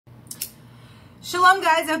Shalom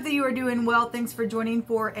guys, I hope that you are doing well. Thanks for joining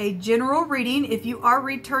for a general reading. If you are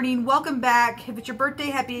returning, welcome back. If it's your birthday,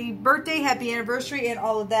 happy anniversary and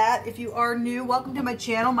all of that. If you are new, welcome to my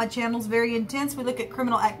channel. My channel is very intense. We look at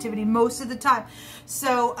criminal activity most of the time.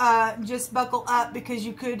 So just buckle up because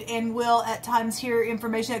you could and will at times hear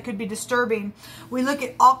information that could be disturbing. We look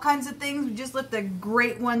at all kinds of things. We just looked at the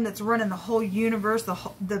great one that's running the whole universe,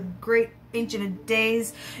 the great Ancient of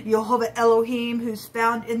Days, Yehovah Elohim, who's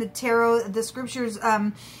found in the tarot. The scriptures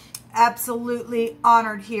absolutely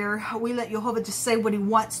honored here. We let Yehovah just say what he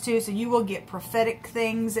wants to, so you will get prophetic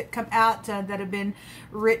things that come out that have been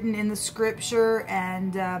written in the scripture,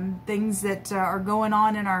 and things that are going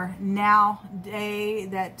on in our now day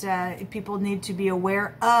that people need to be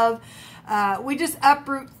aware of. We just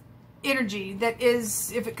uproot energy that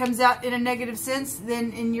is, if it comes out in a negative sense,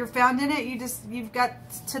 then and you're found in it, you've got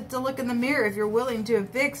to look in the mirror if you're willing to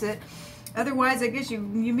fix it. Otherwise, I guess you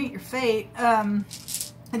meet your fate.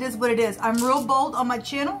 It is what it is. I'm real bold on my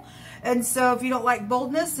channel, and so if you don't like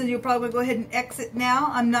boldness, then you'll probably go ahead and exit now.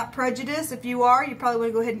 I'm not prejudiced. If you are, you probably want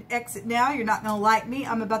to go ahead and exit now. You're not going to like me.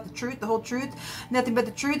 I'm about the truth, the whole truth, nothing but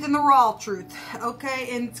the truth and the raw truth. Okay,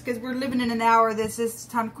 and it's because we're living in an hour that's it's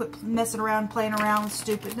time to quit messing around, playing around with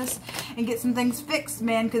stupidness, and get some things fixed,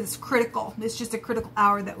 man, because it's critical. It's just a critical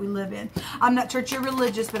hour that we live in. I'm not church or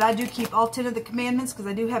religious, but I do keep all 10 of the commandments because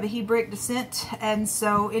I do have a Hebraic descent, and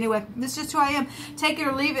so anyway, this is just who I am. Take it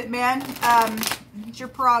or leave it, man. It's your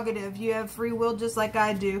prerogative. You have free will just like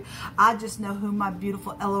I do. I just know who my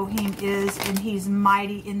beautiful Elohim is, and he's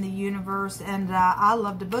mighty in the universe, and I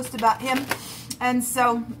love to boast about him. And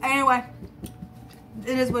so anyway,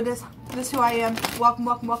 it is what it is. This is who I am. Welcome,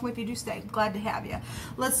 welcome, welcome if you do stay. Glad to have you.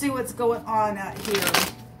 Let's see what's going on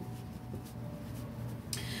here.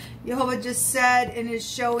 Yehovah just said and is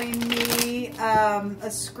showing me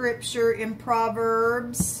a scripture in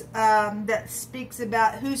Proverbs that speaks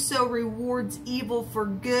about whoso rewards evil for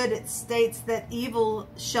good. It states that evil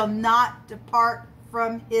shall not depart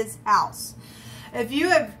from his house. If you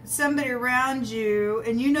have somebody around you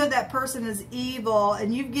and you know that person is evil,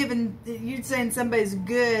 and you're saying somebody's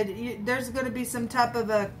good, there's going to be some type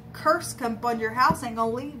of a curse come upon your house. Ain't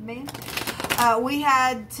gonna leave, man. We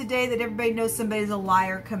had today that everybody knows somebody's a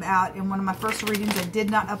liar come out in one of my first readings. I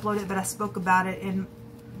did not upload it, but I spoke about it in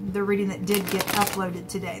the reading that did get uploaded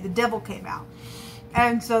today. The devil came out.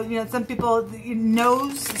 And so, you know, some people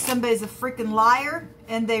knows somebody's a freaking liar,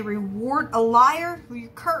 and they reward a liar. Well, you're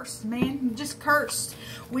cursed, man. You're just cursed.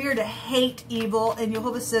 We are to hate evil, and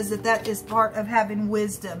Yehovah says that that is part of having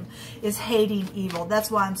wisdom, is hating evil. That's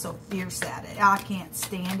why I'm so fierce at it. I can't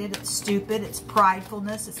stand it. It's stupid. It's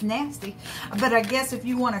pridefulness. It's nasty. But I guess if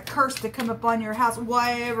you want a curse to come upon your house,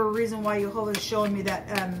 whatever reason why Yehovah is showing me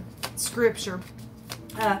that scripture,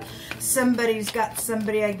 somebody's got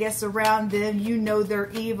somebody, I guess, around them. You know they're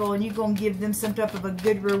evil, and you're going to give them some type of a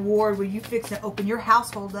good reward where you fix to open your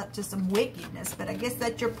household up to some wickedness. But I guess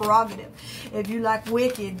that's your prerogative. If you like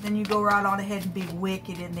wicked, then you go right on ahead and be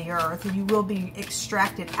wicked in the earth, and you will be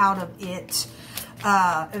extracted out of it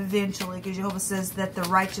eventually, because Jehovah says that the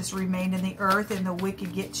righteous remain in the earth and the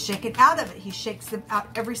wicked get shaken out of it. He shakes them out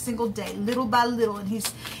every single day, little by little, and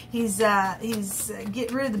he's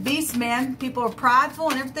getting rid of the beast, man. People are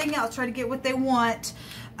prideful and everything else, try to get what they want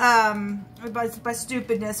by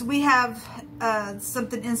stupidness. We have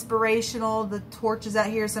something inspirational. The torches out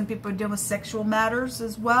here. Some people are dealing with sexual matters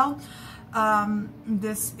as well.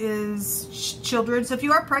 This is children. So if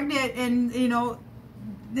you are pregnant and you know,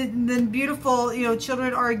 then beautiful, you know,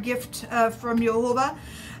 children are a gift from Yehovah.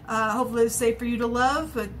 Hopefully it's safe for you to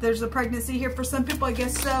love, but there's a pregnancy here for some people, I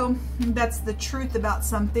guess so. That's the truth about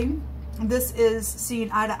something. This is seeing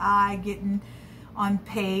eye to eye, getting on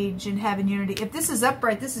page, and having unity. If this is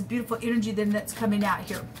upright, this is beautiful energy then that's coming out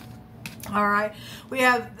here. All right, we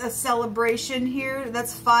have a celebration here.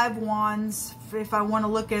 That's 5 wands. If I want to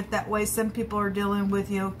look at it that way, some people are dealing with,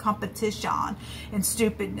 you know, competition and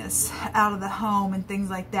stupidness out of the home and things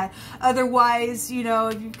like that. Otherwise, you know,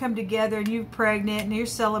 if you come together and you're pregnant and you're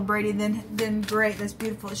celebrating, then great. That's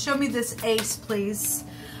beautiful. Show me this ace, please.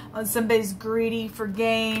 Somebody's greedy for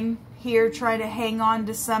gain here, trying to hang on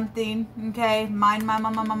to something. Okay, mine,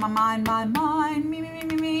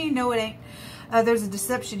 me. No, it ain't. There's a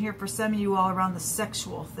deception here for some of you all around the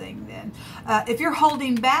sexual thing then. If you're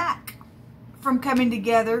holding back from coming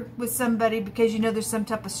together with somebody because you know there's some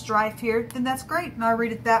type of strife here, then that's great. And I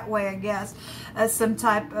read it that way, I guess, as some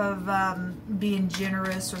type of being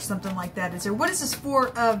generous or something like that. Is there? What is this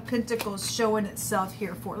 4 of Pentacles showing itself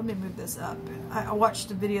here for? Let me move this up. I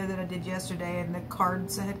watched a video that I did yesterday, and the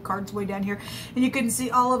cards, I had cards way down here, and you couldn't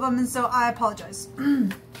see all of them, and so I apologize.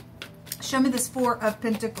 Show me this Four of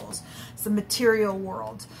Pentacles. It's the material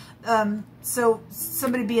world. So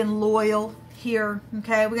somebody being loyal here.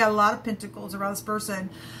 Okay, we got a lot of pentacles around this person.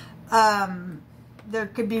 There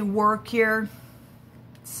could be work here.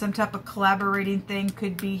 Some type of collaborating thing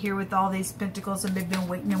could be here with all these pentacles, and they've been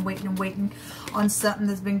waiting and waiting and waiting on something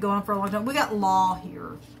that's been going on for a long time. We got law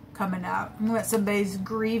here coming out. We got somebody's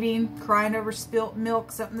grieving, crying over spilt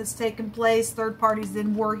milk, something that's taken place. Third parties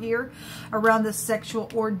then were here around the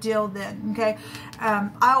sexual ordeal then, okay?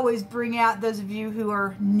 I always bring out, those of you who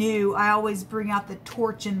are new, I always bring out the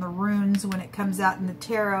torch and the runes when it comes out in the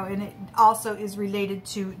tarot, and it also is related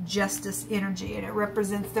to justice energy, and it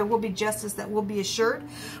represents there will be justice that will be assured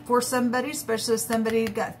for somebody, especially if somebody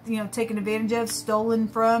got, you know, taken advantage of, stolen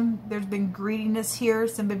from. There's been greediness here.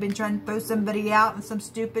 Somebody been trying to throw somebody out and some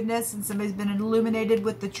stupidness, and somebody's been illuminated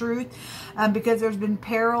with the truth because there's been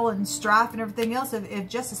peril and strife and everything else. If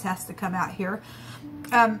justice has to come out here,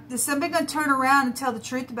 is somebody going to turn around and tell the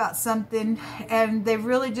truth about something, and they've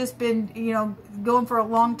really just been, you know, going for a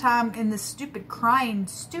long time in this stupid crying,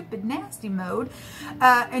 stupid nasty mode,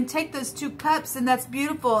 and take those 2 cups, and that's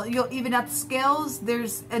beautiful. You'll even out the scales.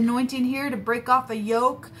 There's anointing here to break off a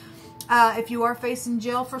yoke. If you are facing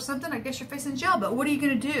jail for something, I guess you're facing jail, but what are you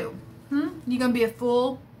going to do? You going to be a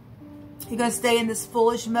fool? You're going to stay in this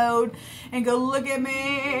foolish mode and go, look at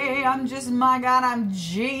me, I'm just, my God, I'm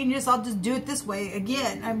genius, I'll just do it this way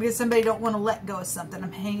again. I mean, somebody don't want to let go of something.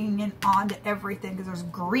 I'm hanging on to everything because there's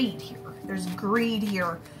greed here. There's greed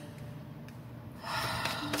here.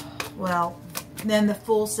 Well, then the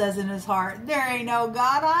fool says in his heart, there ain't no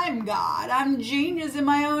God, I'm God. I'm genius in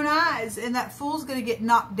my own eyes. And that fool's going to get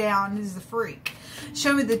knocked down. He's the freak.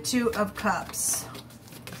 Show me the 2 of Cups.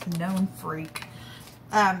 Known freak.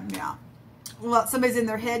 Yeah. Well, somebody's in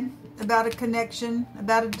their head about a connection,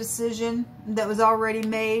 about a decision that was already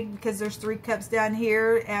made, because there's 3 cups down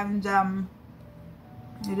here, and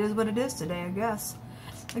it is what it is today, I guess.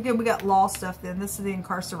 Again, we got law stuff then. This is the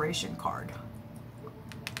incarceration card.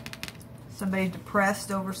 Somebody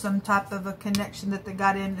depressed over some type of a connection that they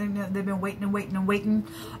got in, and they've been waiting and waiting and waiting.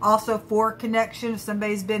 Also for connection, if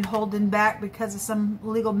somebody's been holding back because of some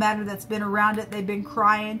legal matter that's been around it, they've been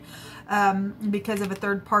crying because of a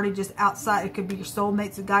third party just outside. It could be your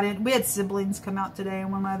soulmates that got in. We had siblings come out today in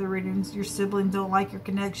one of my other readings. Your siblings don't like your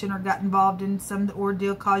connection or got involved in some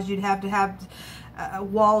ordeal, caused you to have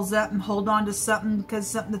walls up and hold on to something because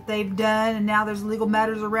something that they've done, and now there's legal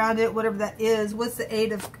matters around it, whatever that is. What's the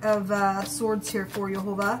 8 of Swords here for,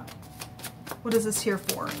 Yehovah? What is this here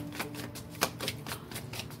for?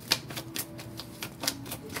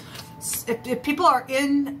 If people are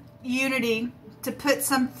in unity to put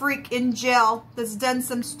some freak in jail that's done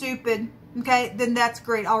some stupid, okay, then that's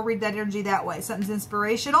great. I'll read that energy that way. Something's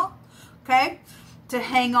inspirational, okay, to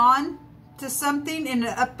hang on to something in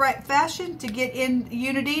an upright fashion, to get in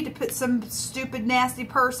unity, to put some stupid nasty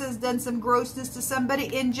person done some grossness to somebody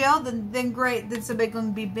in jail, then great. Then somebody going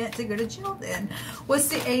to be bent to go to jail then. What's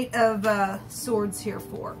the 8 of Swords here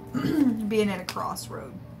for? Being at a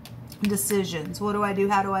crossroad. Decisions. What do I do?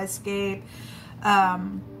 How do I escape?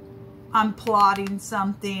 I'm plotting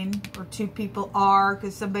something, or 2 people are,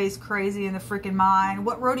 because somebody's crazy in the freaking mind.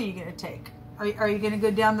 What road are you going to take? Are you going to go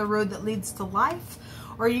down the road that leads to life?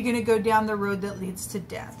 Or are you going to go down the road that leads to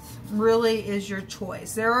death? Really is your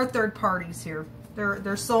choice. There are third parties here. They're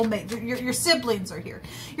soulmates. Your siblings are here.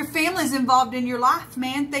 Your family's involved in your life,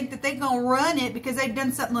 man. Think that they're going to run it because they've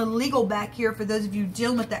done something illegal back here, for those of you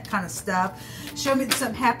dealing with that kind of stuff. Show me that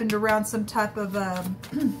something happened around some type of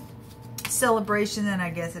celebration, then I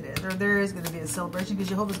guess it is. Or there is going to be a celebration, because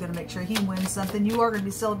Jehovah's going to make sure he wins something. You are going to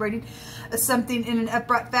be celebrating something in an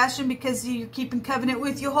upright fashion because you're keeping covenant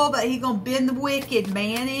with Jehovah. He's going to bend the wicked,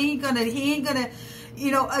 man. He ain't gonna, you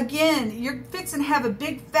know, again, you're fixing to have a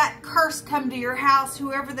big fat curse come to your house,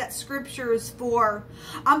 whoever that scripture is for.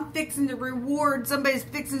 I'm fixing to reward. Somebody's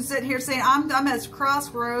fixing to sit here saying, I'm at a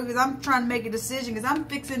crossroad because I'm trying to make a decision, because I'm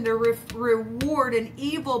fixing to reward an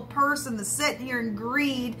evil person that's sitting here in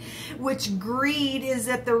greed, which greed is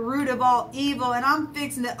at the root of all evil. And I'm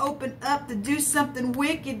fixing to open up to do something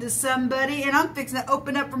wicked to somebody, and I'm fixing to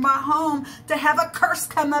open up for my home to have a curse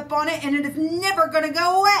come up on it, and it is never going to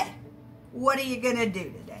go away. What are you going to do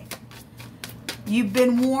today? You've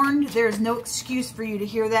been warned. There is no excuse for you to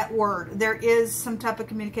hear that word. There is some type of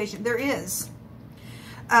communication. There is.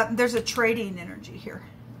 There's a trading energy here.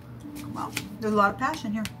 Well, there's a lot of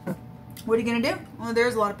passion here. What are you going to do? Well,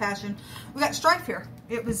 there's a lot of passion. We got strife here.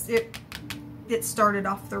 It started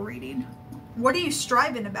off the reading. What are you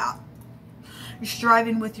striving about? You're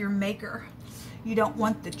striving with your maker. You don't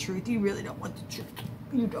want the truth. You really don't want the truth.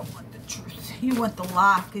 You don't want the truth. You want the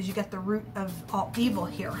lie, because you got the root of all evil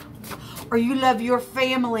here. or you love your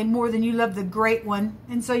family more than you love the great one.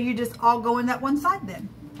 And so you just all go in that one side then.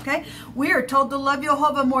 Okay, we are told to love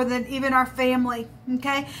Jehovah more than even our family.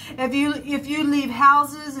 Okay, if you leave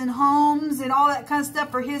houses and homes and all that kind of stuff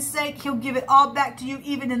for His sake, He'll give it all back to you,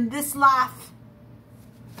 even in this life.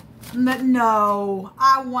 But no,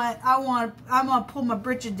 I'm gonna pull my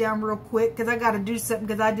britches down real quick because I got to do something,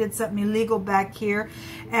 because I did something illegal back here,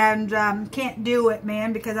 and can't do it,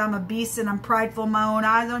 man, because I'm a beast and I'm prideful in my own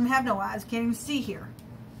eyes. I don't even have no eyes. Can't even see here.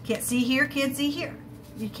 Can't see here. Can't see here.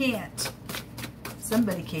 You can't.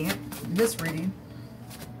 Somebody can't in this reading.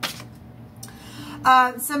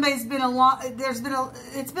 Somebody's been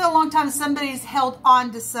it's been a long time somebody's held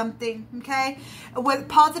on to something, okay, whether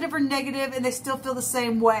positive or negative, and they still feel the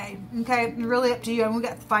same way, okay. Really up to you. And we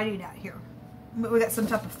got fighting out here. We got some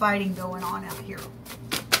type of fighting going on out here.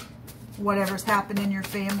 Whatever's happened in your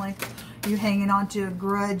family, you hanging on to a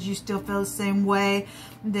grudge, you still feel the same way,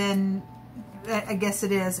 then I guess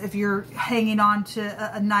it is. If you're hanging on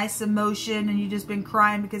to a nice emotion and you've just been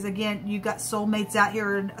crying because, again, you got soulmates out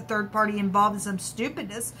here and a third party involved in some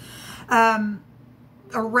stupidness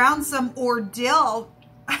around some ordeal,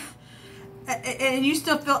 and you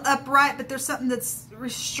still feel upright, but there's something that's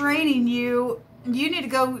restraining you, you need to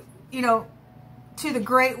go, you know, to the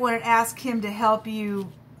Great One and ask Him to help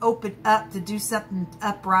you open up to do something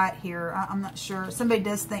upright here. I'm not sure. Somebody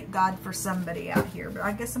does thank God for somebody out here, but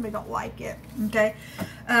I guess somebody don't like it. Okay.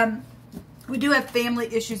 We do have family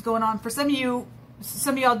issues going on. For some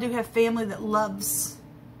of y'all do have family that loves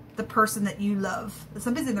the person that you love.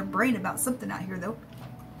 Somebody's in their brain about something out here, though,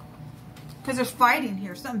 because there's fighting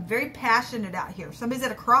here. Something very passionate out here. Somebody's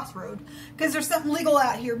at a crossroad because there's something legal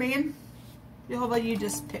out here, man. Jehovah, you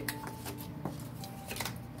just pick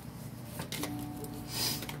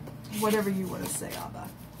whatever you want to say, Abba.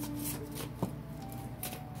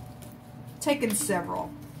 Taking several,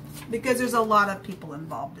 because there's a lot of people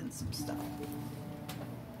involved in some stuff.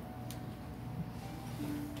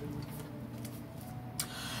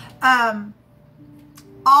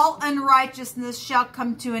 All unrighteousness shall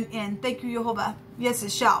come to an end. Thank you, Jehovah. Yes,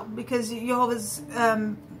 it shall, because Jehovah's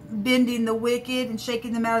bending the wicked and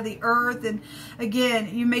shaking them out of the earth. And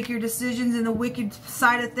again, you make your decisions in the wicked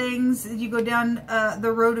side of things, you go down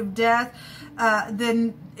the road of death,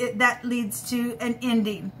 then that leads to an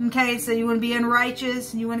ending. Okay, so you want to be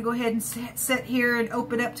unrighteous and you want to go ahead and sit here and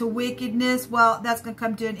open up to wickedness. Well, that's going to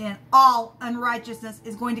come to an end. All unrighteousness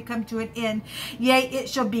is going to come to an end. Yea, it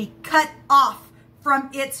shall be cut off from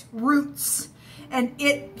its roots, and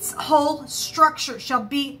its whole structure shall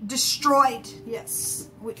be destroyed. Yes.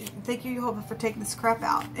 Thank you, Jehovah, for taking this crap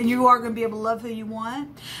out. And you are going to be able to love who you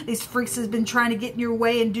want. These freaks has been trying to get in your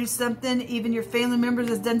way and do something. Even your family members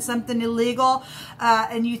has done something illegal.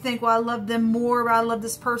 And you think, well, I love them more, but I love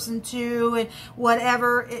this person too, and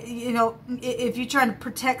whatever. You know, if you're trying to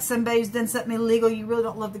protect somebody who's done something illegal, you really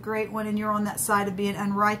don't love the Great One, and you're on that side of being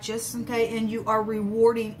unrighteous, okay? And you are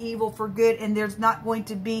rewarding evil for good, and there's not going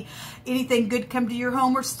to be anything good come to your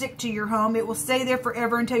home or stick to your home. It will stay there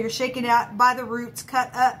forever until you're shaken out by the roots,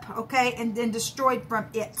 cut up, okay, and then destroyed from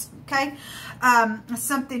it, okay?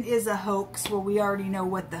 Something is a hoax. Well, we already know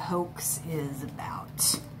what the hoax is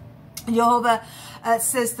about. Jehovah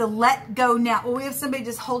says to let go now. Well, we have somebody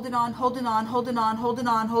just holding on, holding on, holding on, holding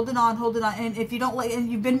on, holding on, holding on. And if you don't let,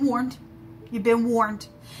 and you've been warned,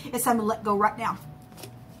 it's time to let go right now.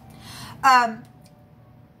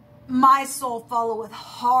 My soul followeth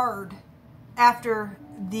hard after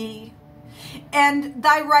thee, and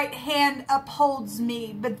thy right hand upholds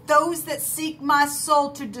me. But those that seek my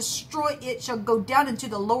soul to destroy it shall go down into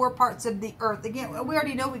the lower parts of the earth. Again, we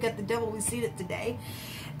already know we got the devil. We've seen it today.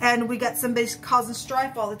 And we got somebody causing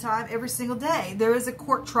strife all the time, every single day. There is a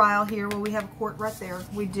court trial here where we have a court right there.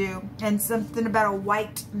 We do. And something about a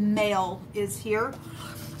white male is here,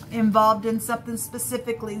 involved in something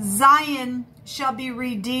specifically. Zion shall be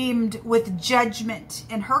redeemed with judgment,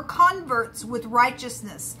 and her converts with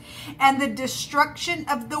righteousness, and the destruction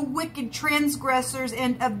of the wicked transgressors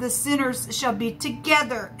and of the sinners shall be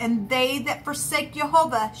together, and they that forsake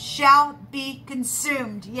Jehovah shall be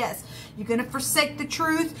consumed. Yes, you're going to forsake the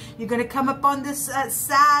truth. You're going to come up on this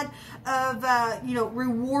side of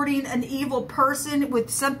rewarding an evil person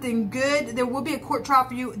with something good. There will be a court trial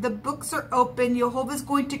for you. The books are open. Jehovah's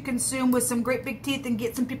going to consume with some great big teeth and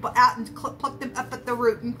get some people out and pluck them up at the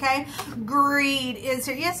root. Okay, greed is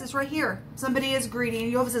here. Yes, it's right here. Somebody is greedy,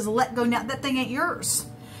 and Jehovah says, "Let go now." That thing ain't yours.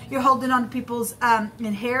 You're holding on to people's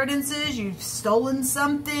inheritances. You've stolen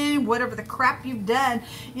something, whatever the crap you've done.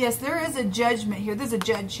 Yes, there is a judgment here. There's a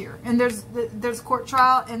judge here. And there's court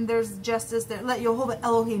trial and there's justice. That let Jehovah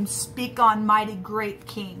Elohim speak on, mighty great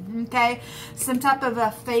king. Okay? Some type of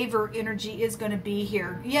a favor energy is going to be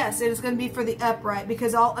here. Yes, it is going to be for the upright,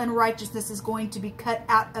 because all unrighteousness is going to be cut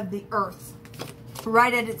out of the earth.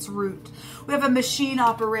 Right at its root. We have a machine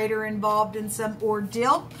operator involved in some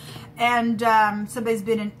ordeal, and somebody's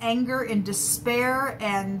been in anger and despair,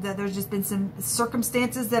 and there's just been some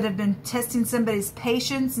circumstances that have been testing somebody's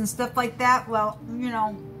patience and stuff like that. Well, you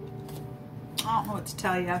know, I don't know what to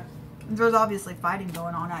tell you. There's obviously fighting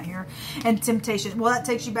going on out here, and temptation. Well, that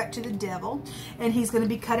takes you back to the devil, and he's going to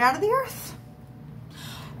be cut out of the earth.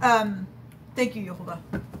 Thank you, Jehovah.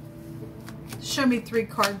 Show me 3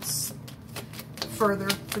 cards further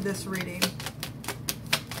for this reading.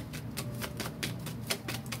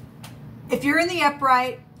 If you're in the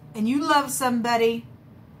upright and you love somebody,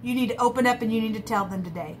 you need to open up and you need to tell them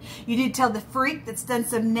today. You need to tell the freak that's done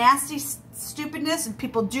some nasty stupidness, and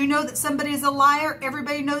people do know that somebody is a liar.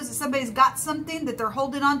 Everybody knows that somebody's got something, that they're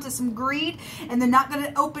holding on to some greed, and they're not going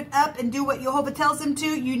to open up and do what Jehovah tells them to.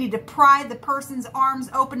 You need to pry the person's arms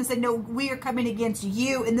open and say, no, we are coming against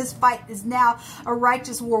you, and this fight is now a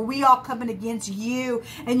righteous war. We all coming against you,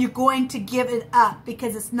 and you're going to give it up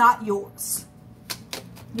because it's not yours.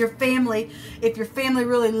 Your family, if your family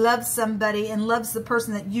really loves somebody and loves the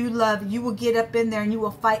person that you love, you will get up in there and you will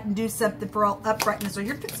fight and do something for all uprightness. Or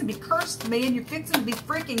you're fixing to be cursed, man. You're fixing to be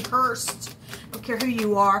freaking cursed. I don't care who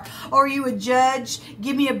you are. Or you a judge,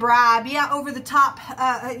 give me a bribe. Yeah, over the top.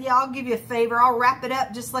 Yeah, I'll give you a favor. I'll wrap it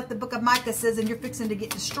up just like the book of Micah says, and you're fixing to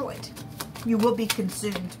get destroyed. You will be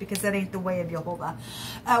consumed, because that ain't the way of Jehovah.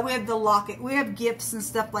 We have the locket. We have gifts and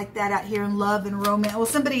stuff like that out here in love and romance. Well,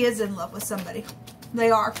 somebody is in love with somebody. They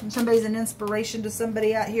are. Somebody's an inspiration to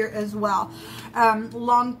somebody out here as well.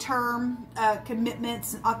 Long-term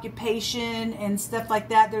commitments, occupation, and stuff like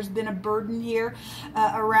that. There's been a burden here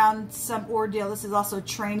around some ordeal. This is also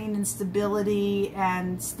training and stability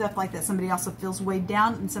and stuff like that. Somebody also feels weighed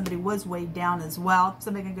down, and somebody was weighed down as well.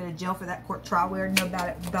 Somebody can go to jail for that court trial. We already know about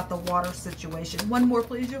it, about the water situation. One more,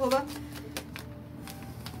 please, Jehovah.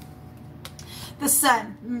 The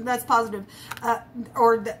sun, that's positive,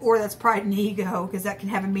 or that's pride and ego, because that can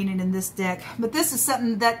have a meaning in this deck. But this is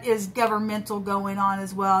something that is governmental going on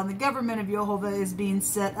as well, and the government of Jehovah is being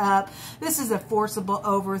set up. This is a forcible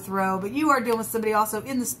overthrow, but you are dealing with somebody also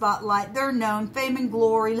in the spotlight. They're known, fame and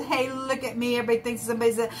glory. Hey, look at me. Everybody thinks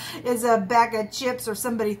somebody's is a bag of chips, or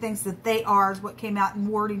somebody thinks that they are, is what came out in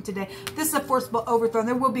wording today. This is a forcible overthrow, and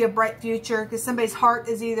there will be a bright future, because somebody's heart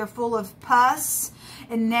is either full of pus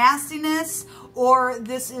and nastiness, or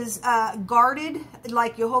this is guarded,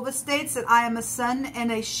 like Jehovah states that I am a sun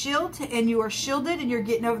and a shield, and you are shielded, and you're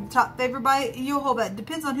getting over the top favored by Jehovah. It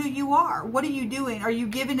depends on who you are. What are you doing? Are you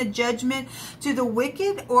giving a judgment to the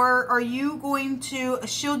wicked, or are you going to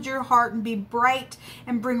shield your heart and be bright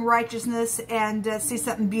and bring righteousness and see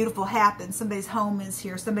something beautiful happen? Somebody's home is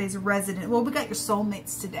here. Somebody's resident. Well, we got your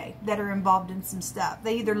soulmates today that are involved in some stuff.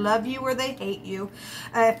 They either love you or they hate you.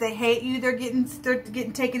 If they hate you, they're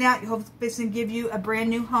getting taken out. Jehovah's basically give you a brand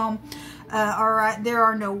new home. All right, there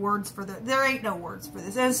are no words for this. There ain't no words for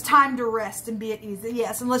this. It's time to rest and be at ease.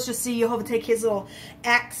 Yes, and let's just see Jehovah take his little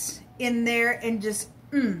axe in there and just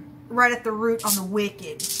right at the root on the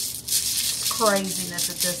wicked. It's craziness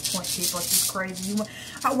at this point, people. It's just crazy.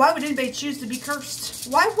 Why would anybody choose to be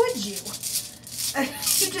cursed? Why would you?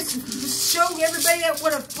 You just show everybody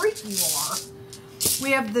what a freak you are.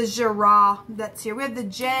 We have the Zerah that's here. We have the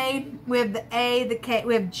J, we have the A, the K,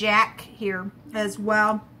 we have Jack here as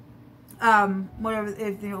well.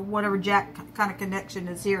 Whatever Jack kind of connection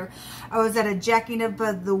is here. I was at a jacking up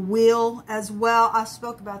of the wheel as well. I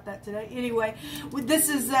spoke about that today. Anyway, this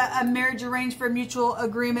is a marriage arranged for a mutual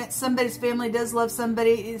agreement. Somebody's family does love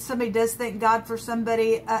somebody. Somebody does thank God for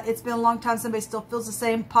somebody. It's been a long time. Somebody still feels the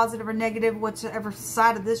same, positive or negative, whichever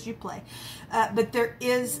side of this you play. But there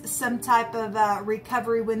is some type of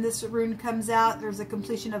recovery when this rune comes out. There's a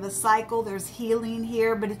completion of a cycle. There's healing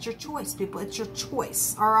here, but it's your choice, people. It's your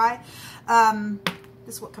choice, all right?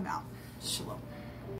 This will come out. Shalom.